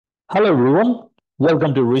Hello everyone,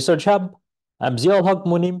 welcome to ResearchHUB. I'm Zial Haq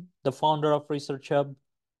Munim, the founder of ResearchHUB.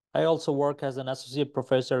 I also work as an associate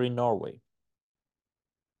professor in Norway.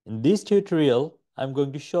 In this tutorial, I'm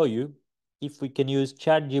going to show you if we can use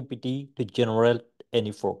ChatGPT to generate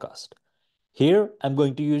any forecast. Here, I'm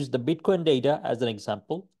going to use the Bitcoin data as an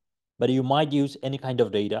example, but you might use any kind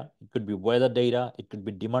of data. It could be weather data, it could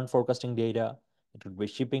be demand forecasting data, it could be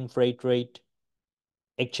shipping freight rate,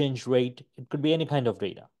 exchange rate, it could be any kind of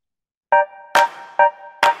data.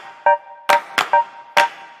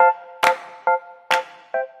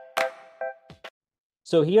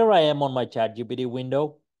 So here I am on my ChatGPT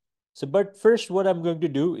window. But first what I'm going to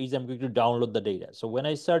do is I'm going to download the data. So when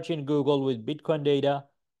I search in Google with Bitcoin data,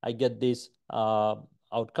 I get these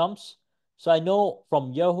outcomes. So I know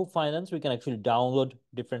from Yahoo Finance, we can actually download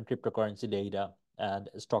different cryptocurrency data and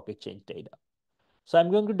stock exchange data. So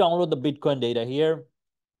I'm going to download the Bitcoin data here.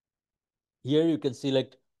 Here you can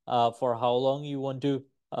select for how long you want to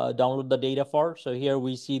download the data for. So here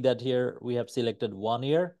we see that here we have selected 1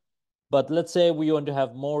 year. But let's say we want to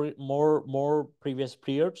have more previous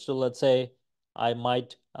periods. So let's say I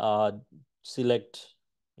might select,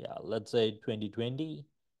 yeah, let's say 2020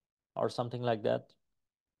 or something like that.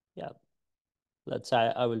 Yeah, let's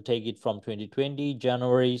say I will take it from 2020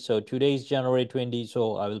 January. So today is January 20.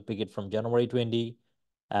 So I will pick it from January 20.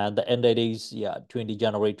 And the end date is, yeah, 20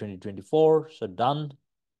 January 2024. So done.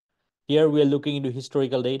 Here we are looking into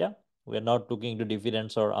historical data. We are not looking into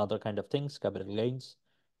dividends or other kind of things, capital gains.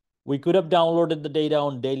 We could have downloaded the data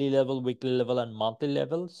on daily level, weekly level, and monthly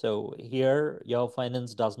level. So here, Yahoo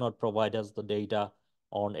Finance does not provide us the data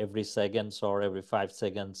on every seconds or every 5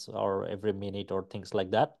 seconds or every minute or things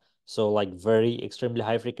like that. So like very extremely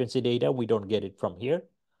high frequency data, we don't get it from here.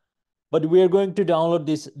 But we are going to download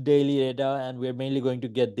this daily data and we're mainly going to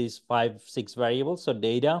get these 5, 6 variables. So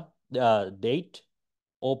data, date,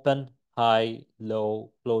 open, high,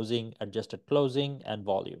 low, closing, adjusted closing, and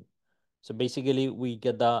volume. So basically we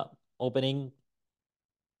get the opening,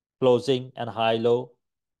 closing, and high-low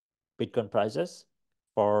Bitcoin prices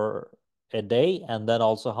for a day, and then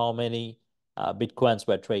also how many Bitcoins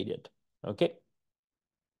were traded. Okay.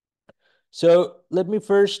 So let me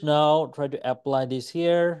first now try to apply this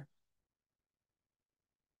here.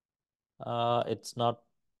 It's not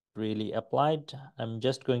really applied. I'm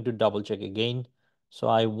just going to double check again. So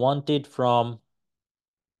I want it from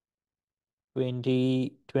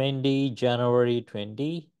 2020, January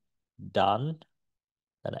 20, done,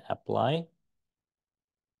 then apply.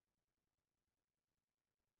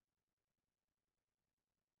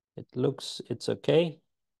 It looks it's okay.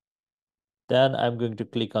 Then I'm going to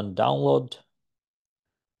click on download.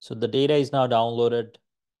 So the data is now downloaded.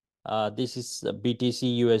 This is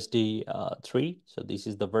BTC USD 3. So this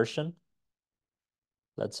is the version.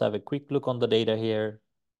 Let's have a quick look on the data here.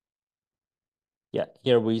 Yeah,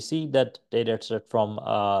 here we see that data set from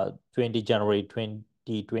 20 January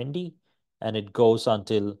 2020, and it goes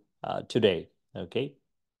until today. Okay,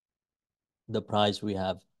 the price we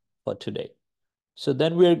have for today. So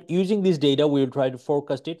then we're using this data, we'll try to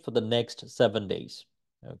forecast it for the next 7 days.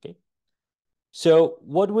 Okay. So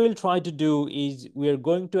what we'll try to do is we're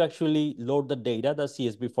going to actually load the data, the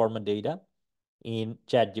CSV format data in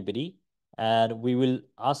ChatGPT, and we will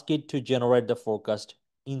ask it to generate the forecast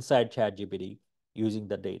inside ChatGPT using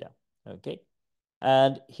the data. Okay.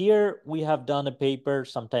 And here we have done a paper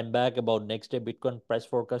sometime back about next day Bitcoin price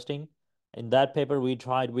forecasting. In that paper, we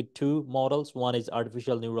tried with 2 models. One is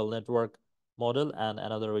artificial neural network model and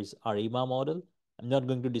another is ARIMA model. I'm not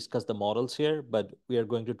going to discuss the models here, but we are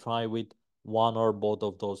going to try with one or both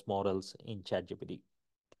of those models in ChatGPT.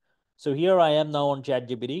 So here I am now on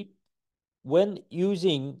ChatGPT. When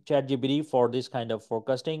using ChatGPT for this kind of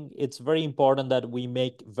forecasting, it's very important that we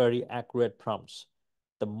make very accurate prompts.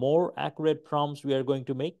 The more accurate prompts we are going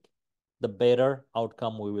to make, the better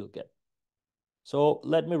outcome we will get. So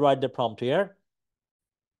let me write the prompt here.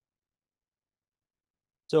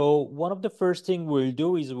 So one of the first thing we'll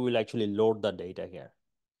do is we'll actually load the data here.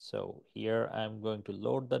 So here I'm going to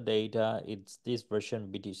load the data. It's this version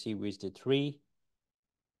BTC USD 3.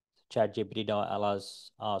 ChatGPT now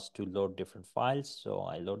allows us to load different files. So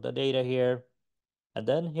I load the data here. And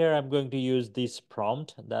then here I'm going to use this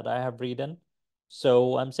prompt that I have written.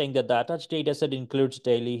 So I'm saying that the attached dataset includes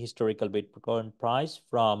daily historical Bitcoin price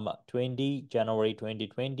from 20 January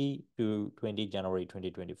 2020 to 20 January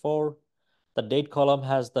 2024. The date column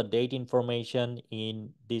has the date information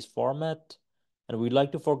in this format. And we'd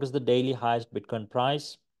like to focus the daily highest Bitcoin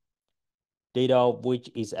price, data of which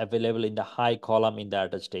is available in the high column in the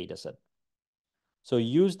attached dataset. So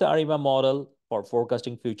use the ARIMA model for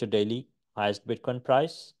forecasting future daily highest Bitcoin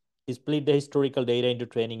price. split the historical data into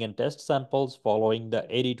training and test samples following the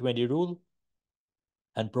 80-20 rule,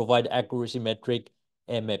 and provide accuracy metric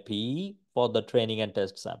MAP for the training and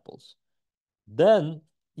test samples. Then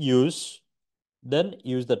use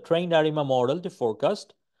the trained ARIMA model to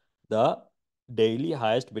forecast the daily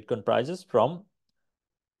highest Bitcoin prices from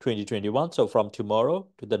 2021. So from tomorrow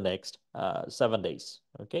to the next 7 days.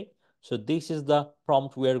 Okay. So this is the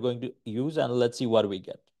prompt we are going to use, and let's see what we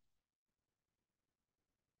get.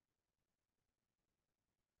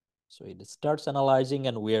 So it starts analyzing,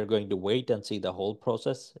 and we are going to wait and see the whole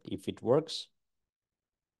process if it works.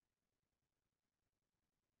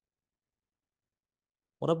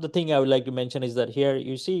 One of the things I would like to mention is that here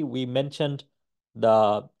you see we mentioned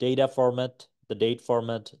the data format, the date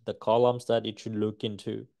format, the columns that it should look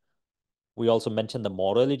into. We also mentioned the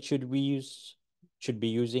model it should be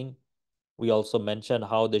using. We also mentioned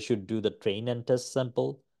how they should do the train and test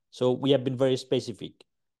sample. So we have been very specific,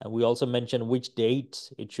 and we also mentioned which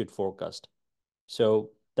dates it should forecast.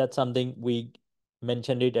 So that's something we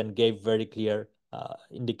mentioned it and gave very clear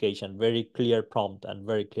indication, very clear prompt, and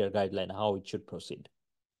very clear guideline how it should proceed.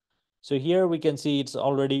 So here we can see it's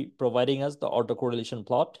already providing us the autocorrelation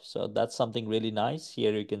plot. So that's something really nice.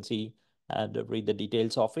 Here you can see and read the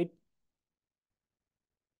details of it.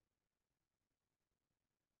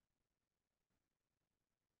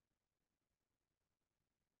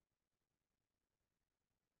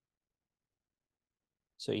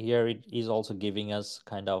 So here it is also giving us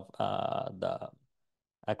kind of the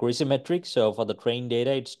accuracy metric. So for the trained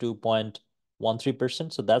data, it's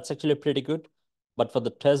 2.13%. So that's actually pretty good. But for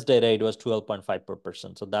the test data, it was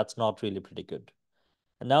 12.5%. So that's not really pretty good.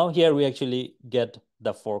 And now here we actually get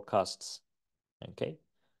the forecasts. Okay.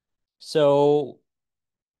 So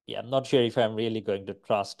yeah, I'm not sure if I'm really going to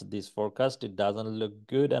trust this forecast. It doesn't look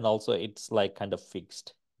good. And also it's like kind of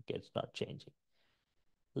fixed. Okay, it's not changing.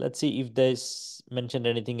 Let's see if there's mentioned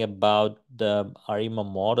anything about the ARIMA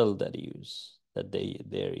model that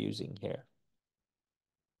they're using here.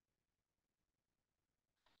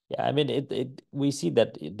 Yeah, I mean we see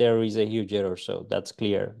that there is a huge error, so that's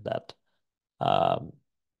clear that um,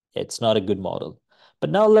 it's not a good model. But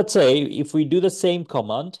now let's say if we do the same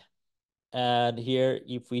command, and here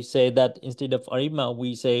if we say that instead of ARIMA,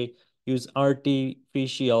 we say use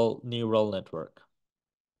artificial neural network.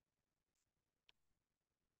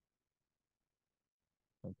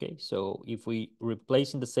 Okay, so if we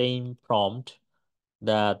replace in the same prompt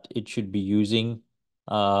that it should be using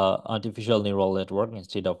artificial neural network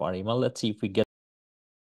instead of ARIMA, let's see if we get.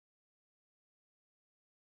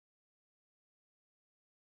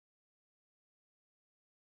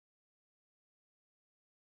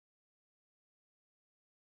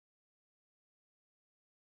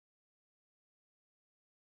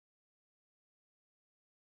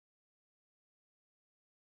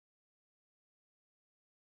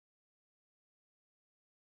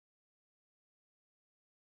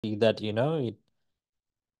 See that,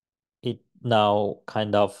 it now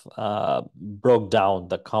kind of broke down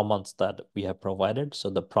the commands that we have provided. So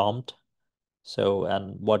the prompt,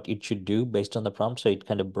 and what it should do based on the prompt. So it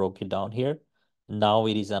kind of broke it down here. Now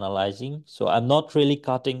it is analyzing. So I'm not really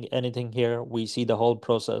cutting anything here. We see the whole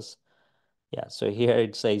process. Yeah, so here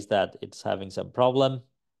it says that it's having some problem.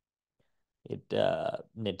 It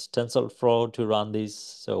needs TensorFlow to run this,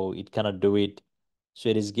 so it cannot do it. So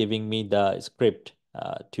it is giving me the script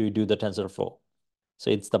to do the TensorFlow. So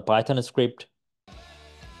it's the Python script.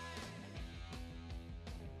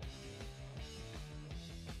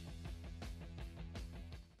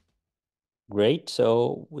 Great.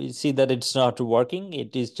 So we see that it's not working.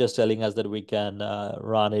 It is just telling us that we can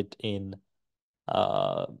run it in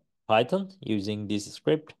Python using this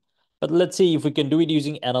script. But let's see if we can do it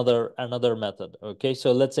using another method. Okay,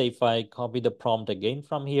 so let's say if I copy the prompt again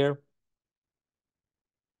from here.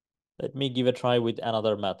 Let me give a try with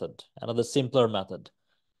another method, another simpler method.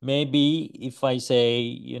 Maybe if I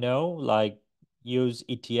say, like use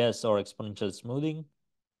ETS or exponential smoothing.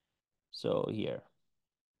 So here,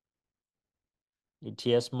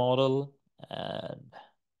 ETS model, and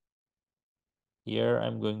here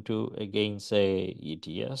I'm going to again say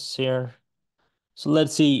ETS here. So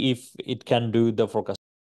let's see if it can do the forecast.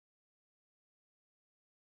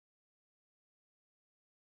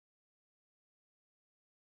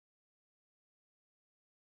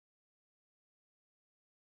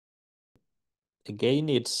 Again,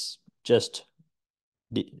 it's just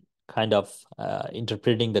the kind of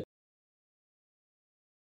interpreting the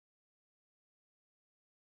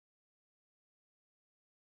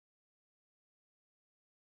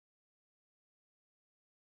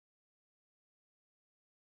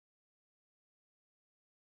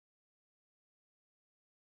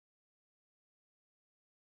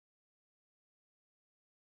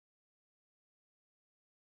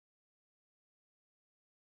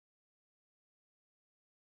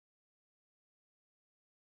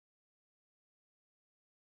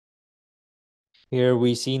Here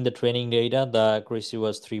we see in the training data, the accuracy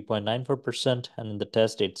was 3.94%, and in the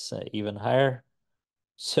test, it's even higher.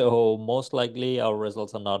 So most likely our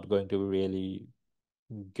results are not going to be really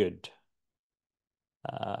good.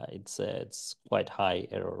 It's quite high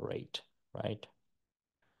error rate, right?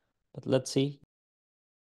 But let's see.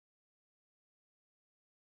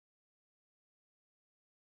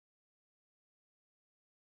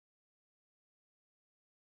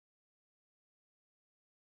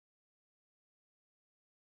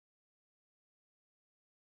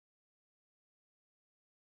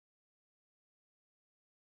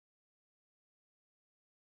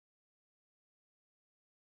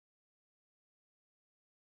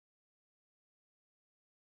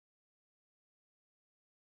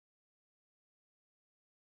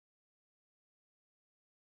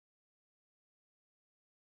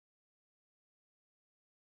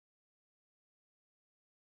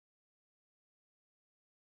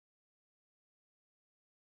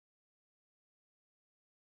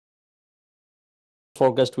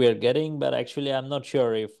 Forecast we are getting, but actually I'm not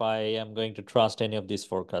sure if I am going to trust any of these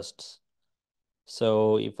forecasts.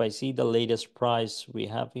 So if I see the latest price we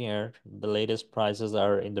have here, the latest prices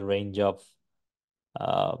are in the range of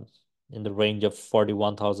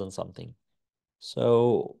 41,000 something.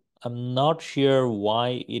 So I'm not sure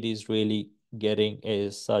why it is really getting a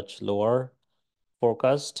such lower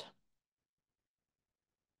forecast.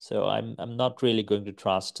 So I'm not really going to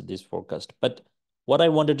trust this forecast. But what I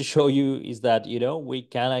wanted to show you is that, we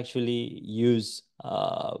can actually use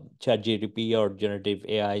ChatGPT or generative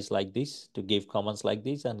AIs like this to give comments like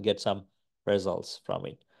this and get some results from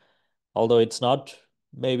it. Although it's not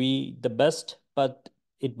maybe the best, but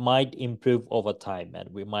it might improve over time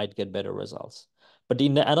and we might get better results. But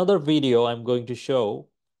in another video, I'm going to show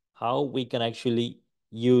how we can actually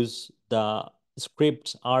use the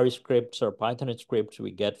scripts, R scripts or Python scripts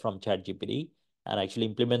we get from ChatGPT and actually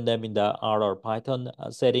implement them in the R or Python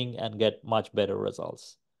setting and get much better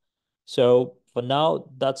results. So for now,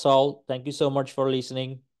 that's all. Thank you so much for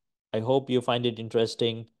listening. I hope you find it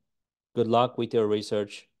interesting. Good luck with your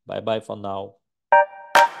research. Bye bye for now.